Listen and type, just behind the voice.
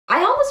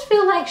almost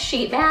feel like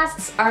sheet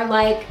masks are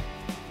like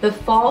the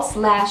false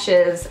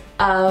lashes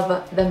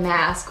of the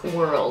mask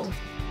world.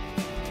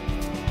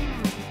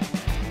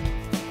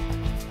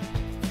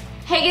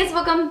 Hey guys,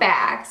 welcome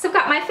back. So I've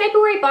got my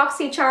February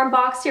Boxycharm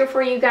box here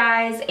for you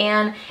guys,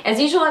 and as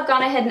usual I've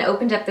gone ahead and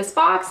opened up this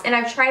box and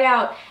I've tried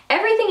out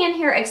everything in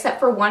here except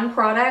for one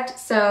product,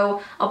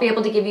 so I'll be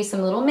able to give you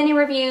some little mini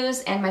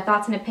reviews and my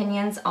thoughts and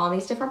opinions on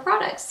these different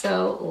products.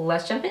 So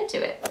let's jump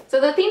into it.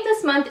 So the theme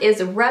this month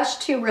is Rush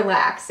to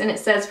Relax, and it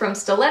says from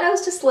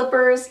stilettos to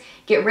slippers,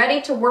 get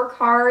ready to work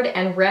hard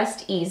and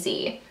rest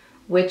easy,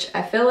 which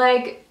I feel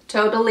like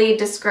totally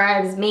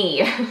describes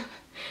me.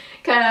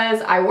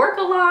 Because I work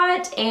a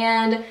lot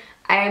and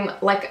I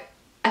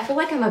feel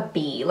like I'm a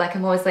bee. Like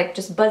I'm always like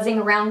just buzzing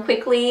around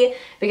quickly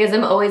because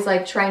I'm always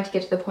like trying to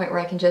get to the point where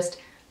I can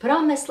just put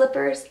on my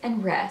slippers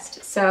and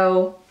rest.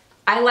 So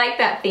I like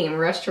that theme,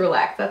 Rush to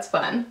Relax, that's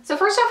fun. So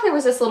first off, there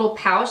was this little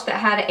pouch that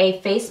had a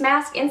face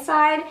mask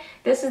inside.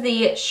 This is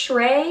the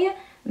Shray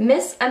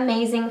Miss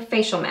Amazing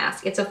Facial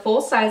Mask. It's a full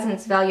size and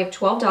it's a value of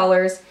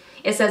 $12.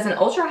 It says an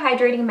ultra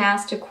hydrating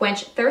mask to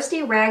quench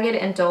thirsty, ragged,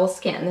 and dull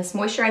skin. This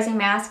moisturizing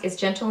mask is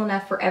gentle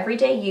enough for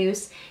everyday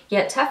use,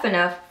 yet tough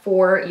enough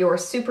for your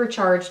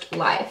supercharged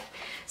life.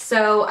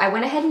 So I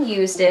went ahead and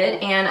used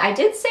it, and I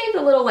did save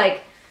the little,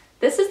 like,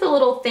 this is the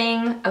little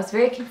thing. I was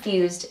very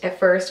confused at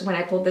first when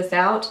I pulled this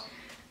out.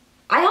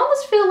 I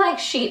almost feel like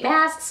sheet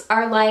masks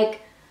are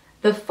like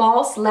the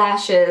false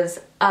lashes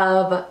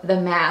of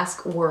the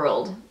mask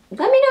world.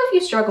 Let me know if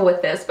you struggle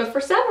with this, but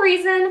for some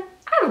reason,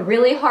 I have a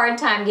really hard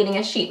time getting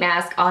a sheet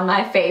mask on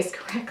my face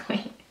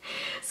correctly.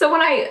 So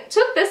when I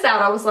took this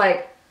out, I was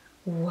like,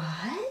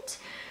 what?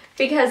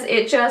 Because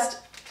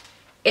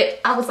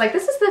I was like,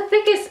 this is the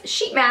thickest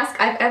sheet mask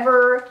I've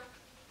ever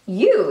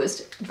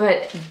used.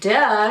 But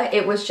duh,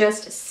 it was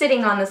just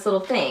sitting on this little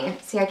thing.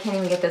 See, I can't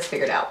even get this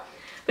figured out.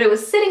 But it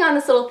was sitting on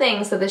this little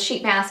thing, so the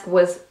sheet mask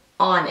was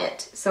on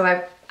it. So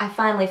I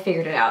finally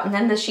figured it out. And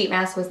then the sheet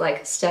mask was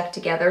like stuck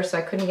together, so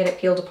I couldn't get it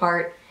peeled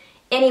apart.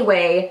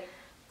 Anyway,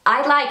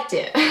 I liked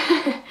it.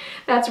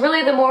 That's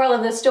really the moral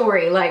of the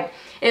story. Like,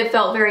 it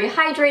felt very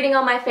hydrating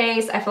on my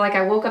face. I feel like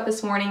I woke up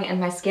this morning and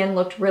my skin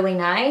looked really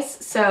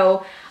nice.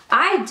 So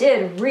I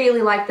did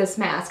really like this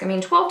mask. I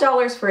mean,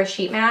 $12 for a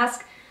sheet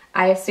mask.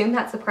 I assume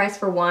that's the price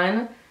for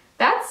one.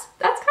 That's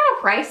kind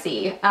of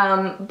pricey,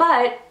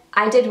 but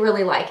I did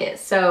really like it.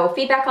 So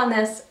feedback on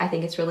this, I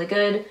think it's really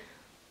good.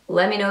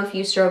 Let me know if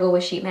you struggle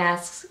with sheet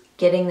masks,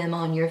 getting them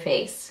on your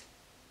face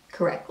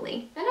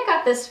correctly. Then I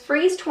got this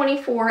Freeze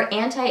 24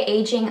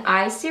 Anti-Aging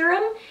Eye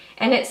Serum,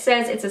 and it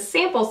says it's a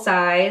sample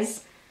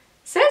size,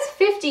 says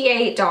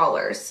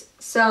 $58.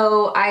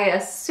 So I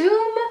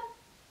assume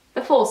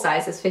the full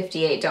size is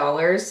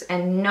 $58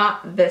 and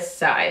not this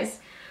size.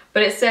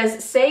 But it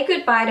says, say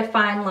goodbye to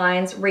fine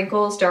lines,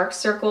 wrinkles, dark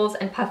circles,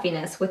 and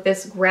puffiness with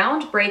this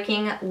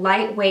groundbreaking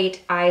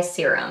lightweight eye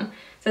serum.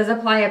 It says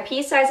apply a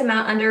pea-sized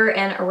amount under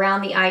and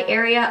around the eye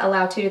area,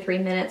 allow 2 to 3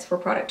 minutes for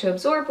product to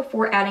absorb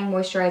before adding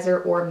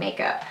moisturizer or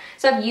makeup.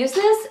 So I've used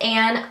this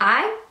and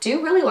I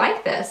do really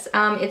like this.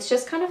 It's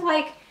just kind of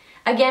like,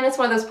 again, it's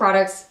one of those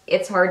products,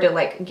 it's hard to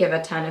like give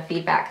a ton of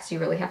feedback because you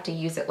really have to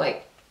use it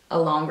like a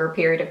longer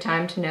period of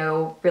time to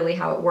know really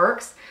how it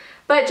works.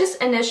 But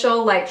just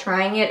initial like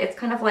trying it, it's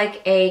kind of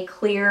like a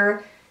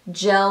clear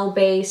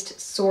gel-based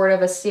sort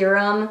of a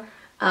serum.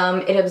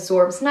 It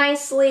absorbs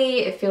nicely,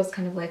 it feels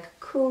kind of like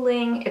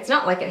cooling. It's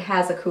not like it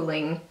has a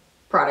cooling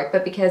product,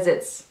 but because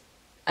it's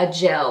a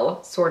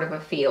gel sort of a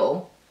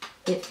feel,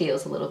 it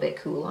feels a little bit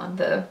cool on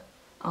the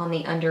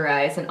under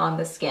eyes and on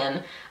the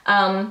skin.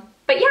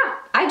 But yeah,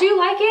 I do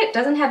like it.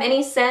 Doesn't have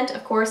any scent.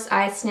 Of course,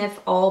 I sniff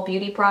all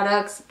beauty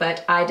products,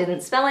 but I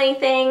didn't smell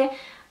anything.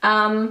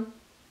 And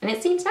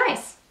it seems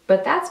nice,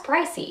 but that's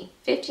pricey.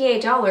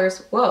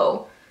 $58,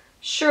 whoa.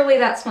 Surely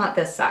that's not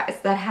this size.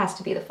 That has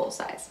to be the full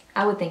size.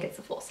 I would think it's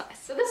the full size.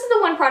 So this is the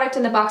one product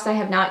in the box I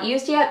have not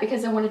used yet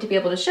because I wanted to be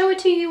able to show it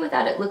to you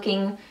without it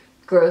looking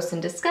gross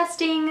and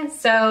disgusting.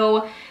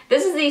 So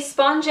this is the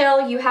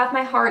Spongelle You Have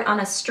My Heart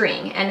on a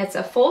String, and it's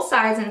a full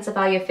size and it's a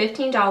value of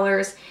 $15.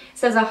 It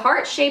says a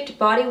heart-shaped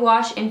body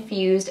wash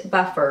infused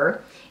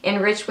buffer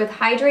enriched with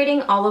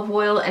hydrating olive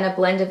oil and a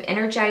blend of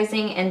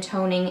energizing and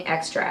toning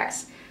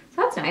extracts.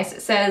 So that's nice.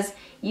 It says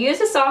use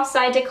the soft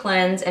side to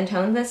cleanse and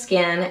tone the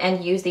skin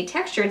and use the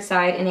textured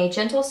side in a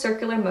gentle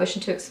circular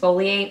motion to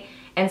exfoliate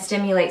and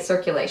stimulate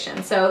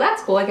circulation. So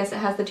that's cool. I guess it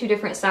has the two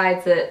different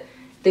sides that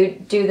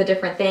do the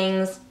different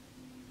things.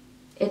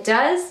 It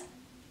does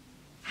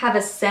have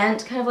a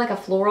scent, kind of like a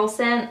floral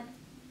scent,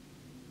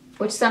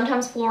 which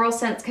sometimes floral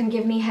scents can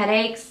give me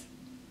headaches,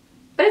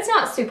 but it's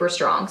not super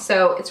strong.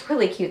 So it's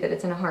really cute that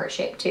it's in a heart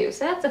shape too.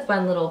 So that's a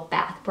fun little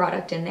bath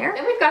product in there.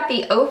 Then we've got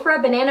the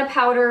OFRA Banana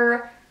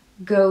Powder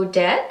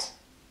Godet.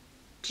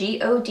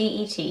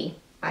 G-O-D-E-T.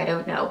 I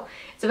don't know.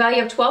 It's a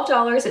value of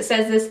 $12. It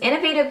says this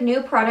innovative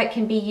new product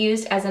can be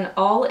used as an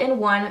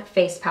all-in-one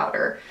face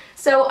powder.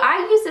 So I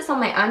use this on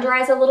my under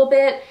eyes a little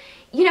bit.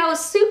 You know,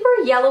 super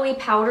yellowy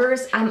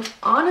powders, I'm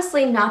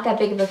honestly not that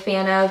big of a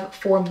fan of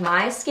for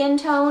my skin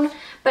tone,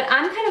 but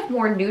I'm kind of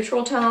more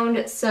neutral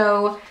toned,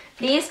 so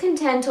These can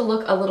tend to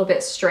look a little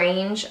bit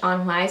strange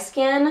on my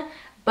skin,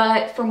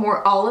 but for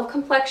more olive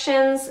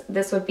complexions,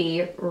 this would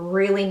be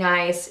really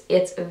nice.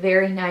 It's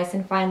very nice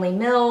and finely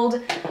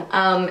milled.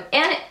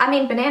 And I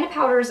mean, banana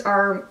powders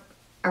are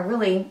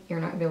really, you're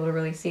not gonna be able to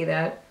really see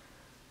that,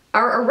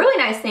 are a really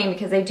nice thing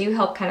because they do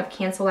help kind of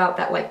cancel out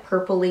that like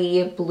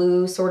purpley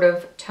blue sort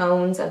of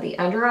tones of the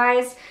under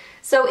eyes.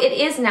 So it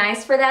is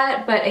nice for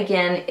that, but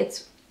again,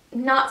 it's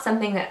not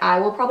something that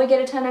I will probably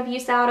get a ton of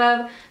use out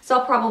of, so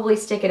I'll probably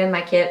stick it in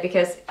my kit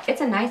because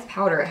it's a nice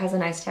powder. It has a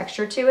nice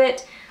texture to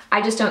it.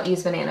 I just don't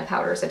use banana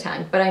powders a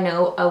ton, but I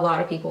know a lot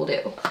of people do.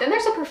 Then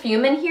there's a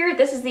perfume in here.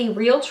 This is the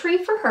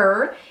Realtree For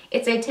Her.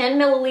 It's a 10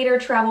 milliliter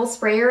travel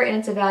sprayer and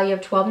it's a value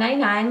of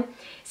 $12.99. It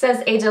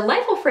says a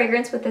delightful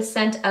fragrance with the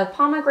scent of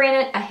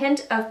pomegranate, a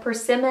hint of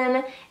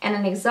persimmon, and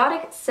an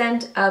exotic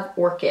scent of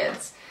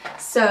orchids.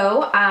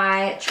 So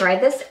I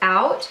tried this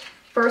out.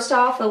 First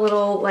off, the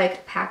little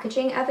like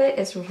packaging of it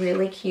is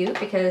really cute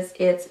because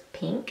it's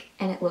pink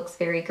and it looks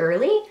very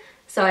girly.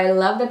 So I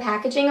love the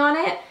packaging on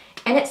it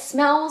and it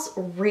smells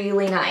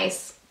really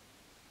nice.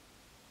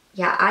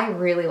 Yeah, I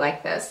really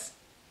like this.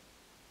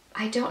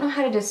 I don't know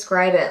how to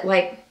describe it.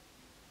 Like,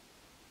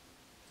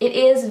 it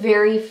is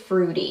very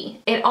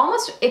fruity.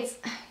 It's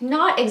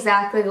not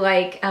exactly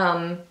like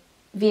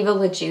Viva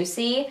La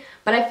Juicy,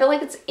 but I feel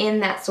like it's in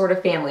that sort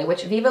of family,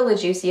 which Viva La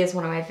Juicy is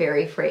one of my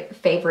very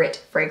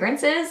favorite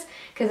fragrances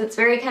because it's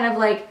very kind of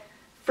like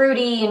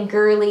fruity and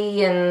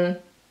girly and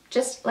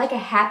just like a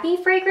happy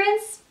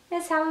fragrance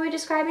is how we would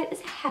describe it.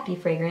 It's a happy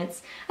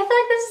fragrance. I feel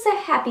like this is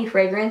a happy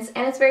fragrance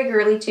and it's very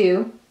girly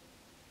too.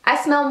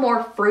 I smell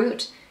more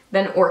fruit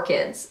than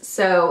orchids,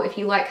 so if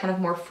you like kind of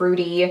more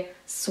fruity,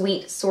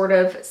 sweet sort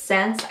of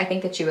scents, I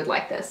think that you would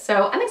like this.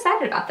 So I'm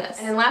excited about this.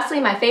 And then lastly,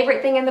 my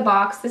favorite thing in the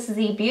box, this is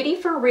the Beauty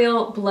For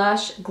Real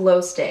Blush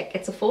Glow Stick.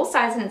 It's a full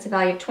size and it's a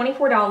value of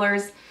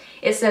 $24.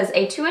 It says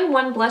a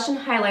 2-in-1 blush and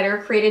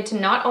highlighter created to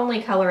not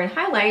only color and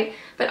highlight,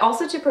 but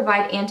also to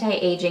provide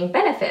anti-aging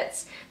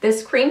benefits.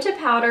 This cream to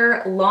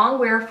powder long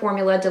wear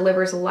formula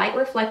delivers light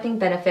reflecting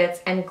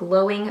benefits and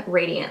glowing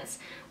radiance,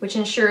 which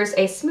ensures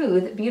a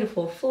smooth,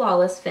 beautiful,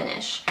 flawless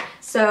finish.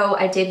 So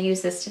I did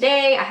use this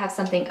today. I have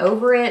something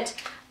over it,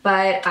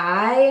 but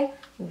I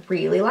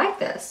really like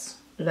this.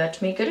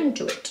 Let me get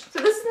into it. So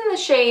this is in the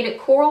shade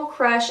Coral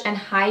Crush and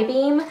High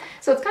Beam.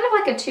 So it's kind of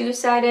like a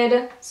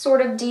two-sided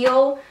sort of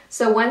deal.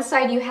 So one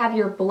side you have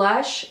your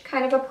blush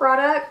kind of a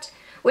product,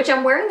 which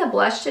I'm wearing the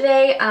blush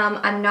today.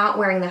 I'm not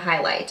wearing the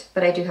highlight,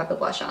 but I do have the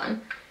blush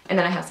on. And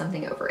then I have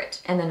something over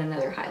it and then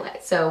another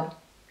highlight. So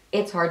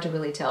it's hard to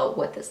really tell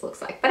what this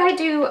looks like, but I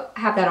do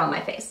have that on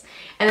my face.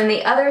 And then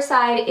the other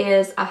side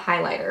is a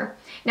highlighter.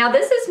 Now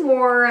this is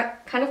more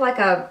kind of like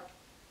a,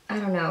 I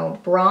don't know,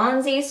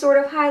 bronzy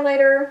sort of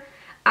highlighter.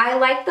 I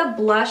like the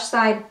blush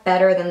side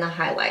better than the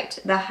highlight.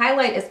 The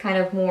highlight is kind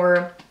of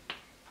more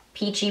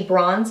peachy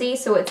bronzy,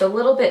 so it's a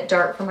little bit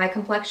dark for my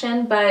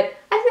complexion, but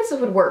I think this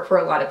would work for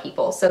a lot of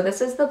people. So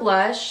this is the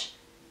blush,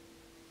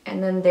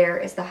 and then there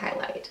is the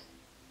highlight.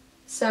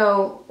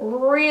 So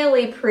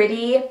really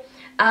pretty.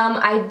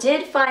 I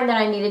did find that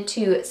I needed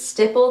to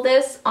stipple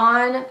this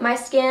on my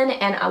skin,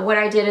 and what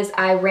I did is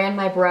I ran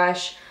my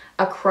brush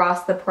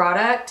across the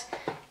product,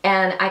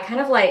 and I kind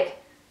of like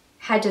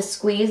had to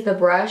squeeze the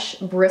brush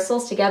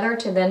bristles together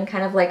to then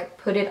kind of like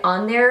put it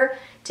on there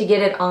to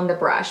get it on the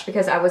brush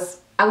because I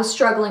was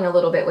struggling a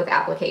little bit with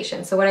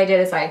application. So what I did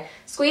is I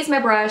squeezed my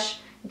brush,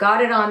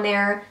 got it on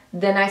there,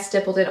 then I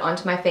stippled it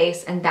onto my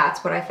face, and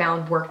that's what I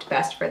found worked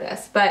best for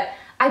this. But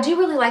I do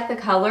really like the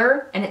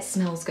color and it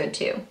smells good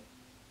too.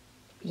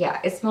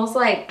 Yeah, it smells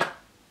like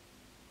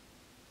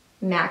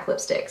MAC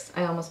lipsticks.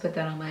 I almost put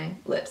that on my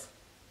lips.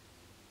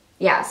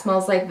 Yeah, it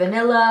smells like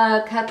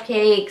vanilla,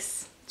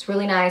 cupcakes. It's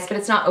really nice, but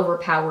it's not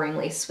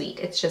overpoweringly sweet.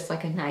 It's just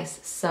like a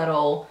nice,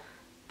 subtle,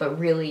 but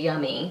really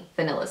yummy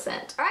vanilla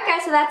scent. All right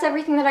guys, so that's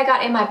everything that I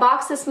got in my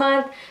box this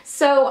month.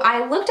 So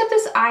I looked up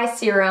this eye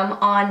serum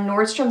on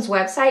Nordstrom's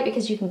website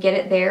because you can get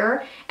it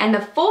there. And the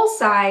full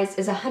size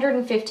is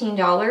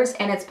 $115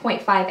 and it's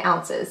 0.5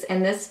 ounces.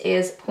 And this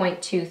is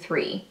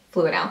 0.23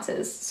 fluid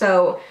ounces.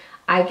 So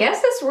I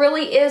guess this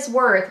really is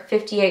worth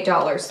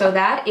 $58. So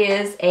that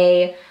is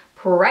a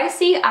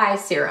pricey eye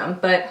serum,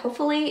 but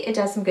hopefully it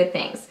does some good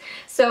things.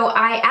 So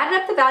I added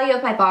up the value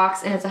of my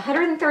box and it's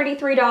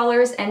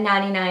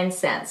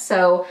 $133.99.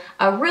 So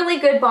a really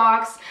good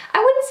box. I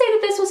wouldn't say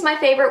that this was my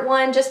favorite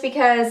one just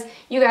because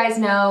you guys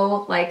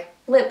know like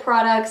lip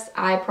products,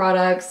 eye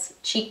products,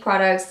 cheek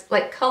products,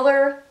 like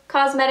color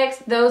cosmetics,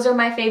 those are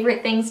my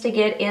favorite things to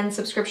get in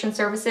subscription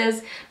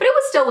services, but it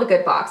was still a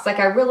good box. Like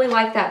I really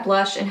like that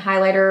blush and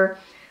highlighter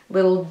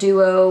little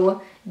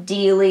duo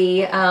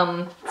dealy.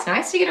 It's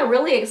nice to get a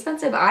really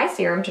expensive eye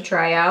serum to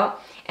try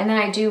out. And then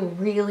I do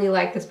really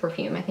like this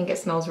perfume. I think it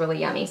smells really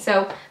yummy.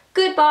 So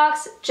good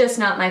box, just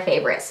not my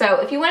favorite. So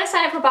if you want to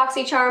sign up for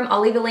Boxycharm,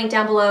 I'll leave the link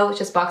down below. It's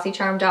just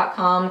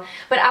boxycharm.com.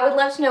 But I would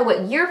love to know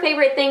what your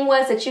favorite thing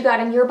was that you got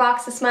in your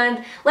box this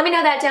month. Let me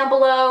know that down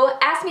below.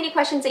 Ask me any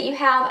questions that you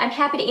have. I'm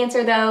happy to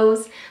answer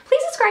those.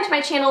 Please subscribe to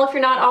my channel if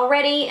you're not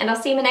already, and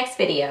I'll see you in the next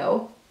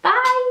video.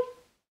 Bye!